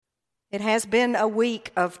It has been a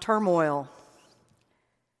week of turmoil,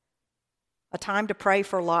 a time to pray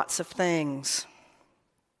for lots of things.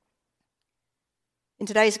 In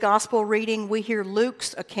today's gospel reading, we hear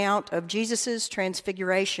Luke's account of Jesus'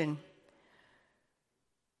 transfiguration,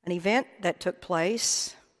 an event that took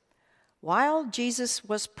place while Jesus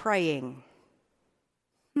was praying.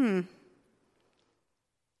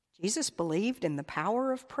 Jesus believed in the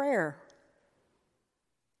power of prayer.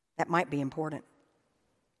 That might be important.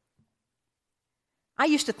 I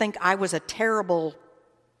used to think I was a terrible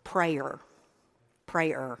prayer.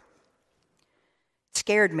 It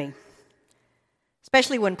scared me,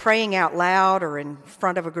 especially when praying out loud or in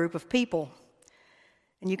front of a group of people.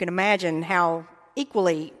 And you can imagine how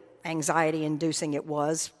equally anxiety-inducing it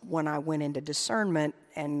was when I went into discernment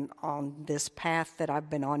and on this path that I've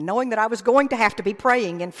been on, knowing that I was going to have to be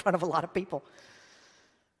praying in front of a lot of people.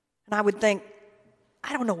 And I would think,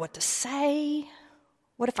 I don't know what to say.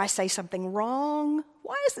 What if I say something wrong?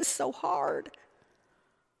 Why is this so hard?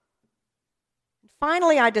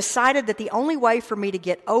 Finally, I decided that the only way for me to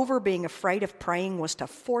get over being afraid of praying was to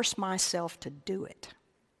force myself to do it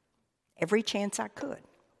every chance I could.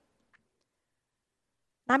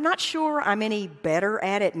 I'm not sure I'm any better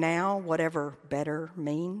at it now, whatever better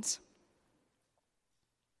means.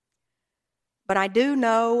 But I do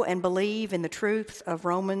know and believe in the truth of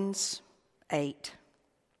Romans 8.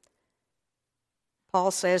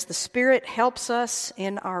 Paul says, "The Spirit helps us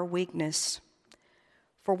in our weakness,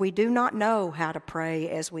 for we do not know how to pray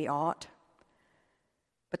as we ought.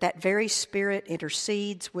 But that very Spirit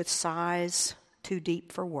intercedes with sighs too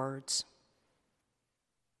deep for words."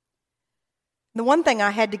 The one thing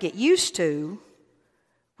I had to get used to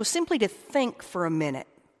was simply to think for a minute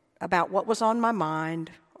about what was on my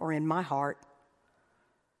mind or in my heart,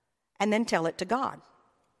 and then tell it to God.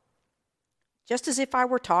 Just as if I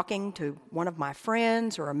were talking to one of my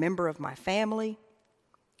friends or a member of my family.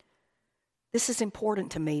 This is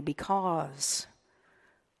important to me because,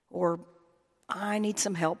 or I need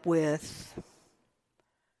some help with,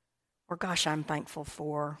 or gosh, I'm thankful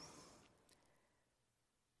for.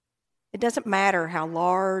 It doesn't matter how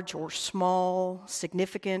large or small,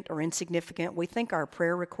 significant or insignificant we think our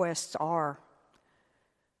prayer requests are.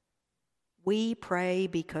 We pray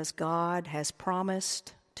because God has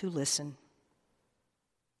promised to listen.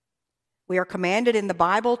 We are commanded in the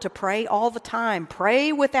Bible to pray all the time,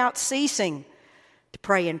 pray without ceasing, to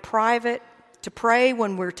pray in private, to pray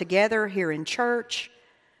when we're together here in church.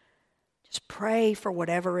 Just pray for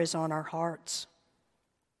whatever is on our hearts.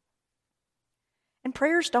 And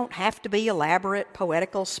prayers don't have to be elaborate,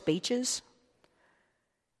 poetical speeches.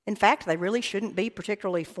 In fact, they really shouldn't be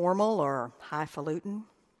particularly formal or highfalutin.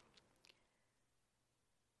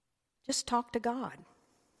 Just talk to God.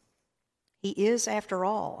 He is, after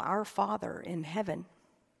all, our Father in heaven.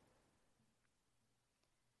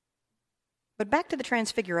 But back to the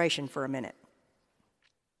Transfiguration for a minute.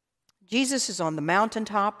 Jesus is on the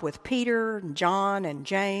mountaintop with Peter and John and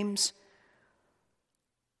James.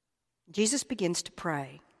 Jesus begins to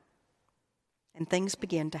pray, and things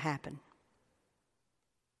begin to happen.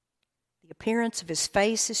 The appearance of his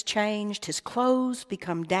face is changed. His clothes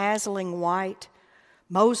become dazzling white.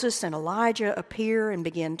 Moses and Elijah appear and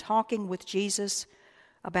begin talking with Jesus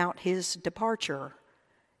about his departure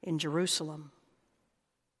in Jerusalem.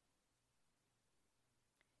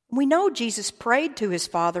 We know Jesus prayed to his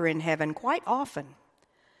Father in heaven quite often.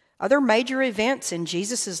 Other major events in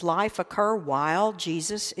Jesus' life occur while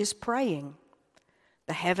Jesus is praying.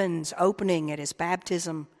 The heavens opening at his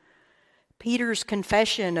baptism, Peter's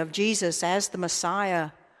confession of Jesus as the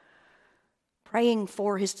Messiah, praying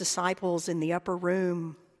for his disciples in the upper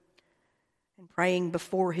room, and praying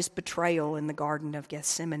before his betrayal in the Garden of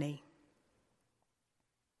Gethsemane.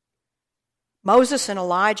 Moses and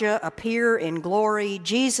Elijah appear in glory.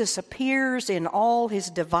 Jesus appears in all his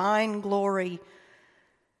divine glory.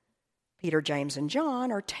 Peter, James, and John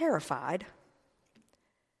are terrified.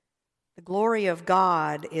 The glory of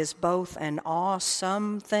God is both an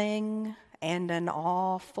awesome thing and an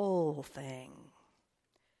awful thing.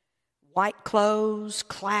 White clothes,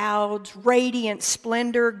 clouds, radiant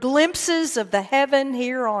splendor, glimpses of the heaven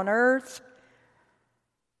here on earth.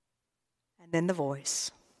 And then the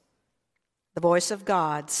voice. The voice of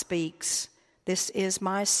God speaks, "This is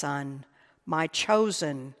my Son, my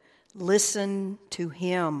chosen. Listen to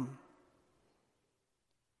him."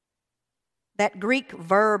 That Greek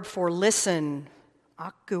verb for listen,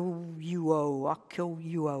 akouo,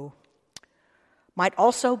 might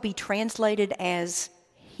also be translated as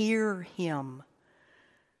hear him.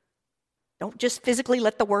 Don't just physically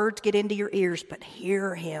let the words get into your ears, but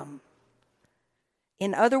hear him.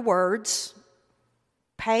 In other words,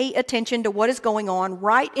 Pay attention to what is going on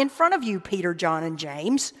right in front of you, Peter, John, and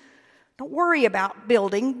James. Don't worry about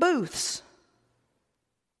building booths.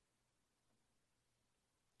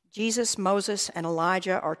 Jesus, Moses, and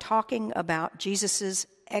Elijah are talking about Jesus'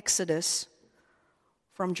 exodus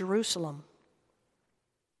from Jerusalem.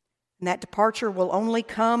 And that departure will only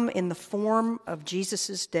come in the form of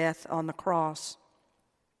Jesus' death on the cross.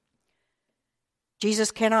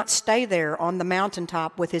 Jesus cannot stay there on the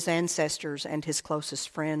mountaintop with his ancestors and his closest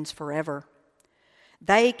friends forever.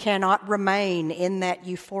 They cannot remain in that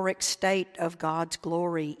euphoric state of God's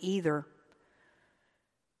glory either.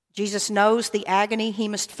 Jesus knows the agony he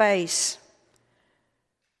must face,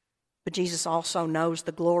 but Jesus also knows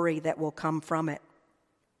the glory that will come from it.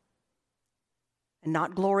 And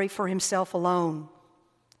not glory for himself alone,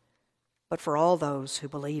 but for all those who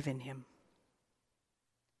believe in him.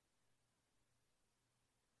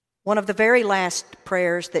 One of the very last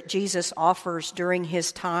prayers that Jesus offers during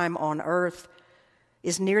his time on earth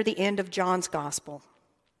is near the end of John's Gospel.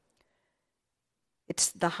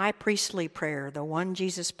 It's the high priestly prayer, the one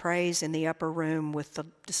Jesus prays in the upper room with the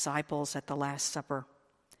disciples at the Last Supper.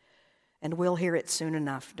 And we'll hear it soon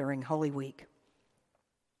enough during Holy Week.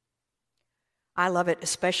 I love it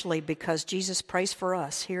especially because Jesus prays for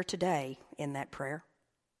us here today in that prayer.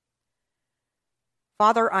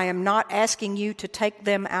 Father, I am not asking you to take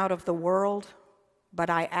them out of the world, but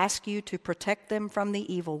I ask you to protect them from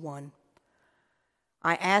the evil one.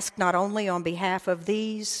 I ask not only on behalf of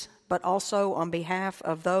these, but also on behalf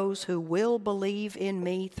of those who will believe in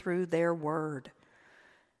me through their word.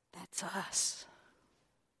 That's us.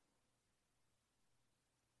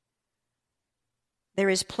 There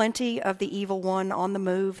is plenty of the evil one on the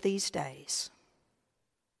move these days.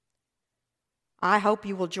 I hope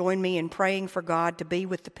you will join me in praying for God to be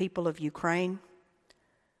with the people of Ukraine,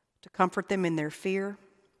 to comfort them in their fear,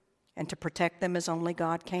 and to protect them as only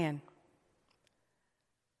God can.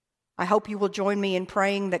 I hope you will join me in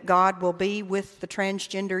praying that God will be with the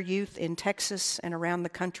transgender youth in Texas and around the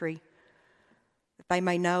country, that they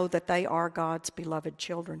may know that they are God's beloved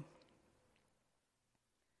children.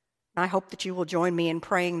 I hope that you will join me in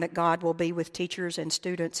praying that God will be with teachers and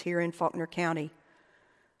students here in Faulkner County,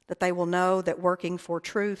 that they will know that working for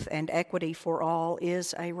truth and equity for all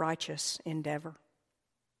is a righteous endeavor.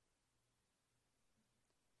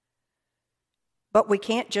 But we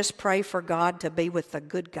can't just pray for God to be with the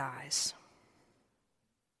good guys.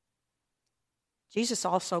 Jesus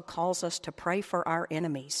also calls us to pray for our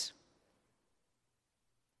enemies.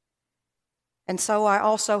 And so I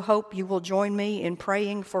also hope you will join me in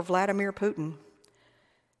praying for Vladimir Putin,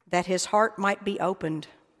 that his heart might be opened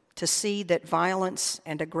to see that violence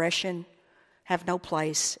and aggression have no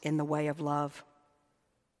place in the way of love.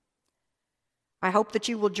 I hope that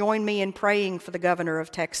you will join me in praying for the governor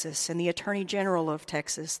of Texas and the attorney general of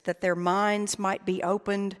Texas, that their minds might be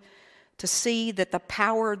opened to see that the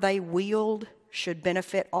power they wield should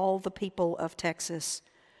benefit all the people of Texas,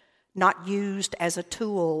 not used as a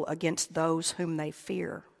tool against those whom they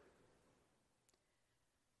fear.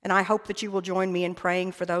 And I hope that you will join me in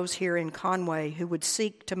praying for those here in Conway who would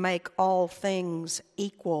seek to make all things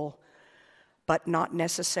equal, but not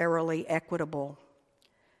necessarily equitable,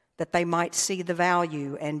 that they might see the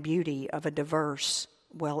value and beauty of a diverse,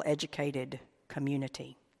 well-educated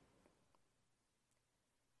community.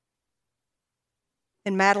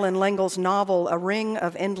 In Madeleine L'Engle's novel, A Ring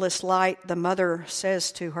of Endless Light, the mother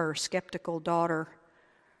says to her skeptical daughter,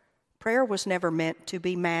 "Prayer was never meant to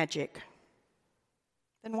be magic."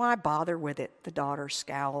 "Then why bother with it?" the daughter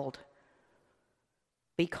scowled.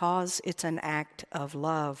 "Because it's an act of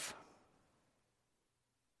love."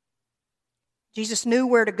 Jesus knew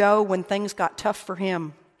where to go when things got tough for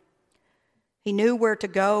him. He knew where to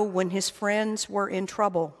go when his friends were in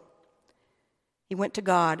trouble. He went to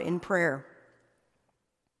God in prayer.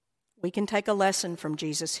 We can take a lesson from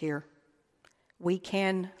Jesus here. We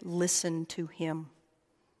can listen to him.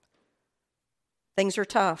 Things are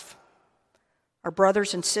tough. Our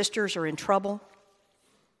brothers and sisters are in trouble.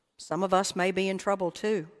 Some of us may be in trouble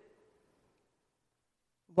too.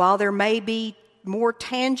 While there may be more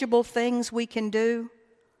tangible things we can do,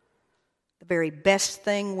 the very best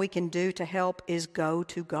thing we can do to help is go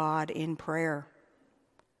to God in prayer.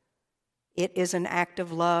 It is an act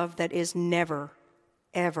of love that is never,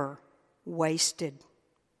 ever wasted.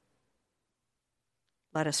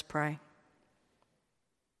 Let us pray.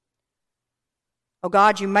 Oh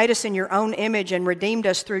God, you made us in your own image and redeemed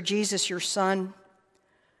us through Jesus, your Son.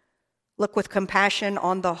 Look with compassion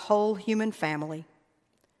on the whole human family.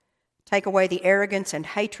 Take away the arrogance and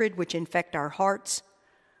hatred which infect our hearts.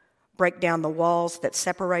 Break down the walls that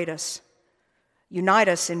separate us. Unite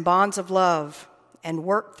us in bonds of love and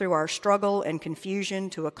work through our struggle and confusion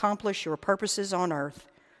to accomplish your purposes on earth,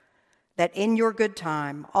 that in your good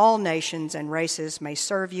time all nations and races may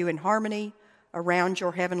serve you in harmony around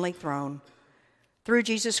your heavenly throne. Through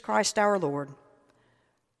Jesus Christ our Lord.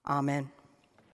 Amen.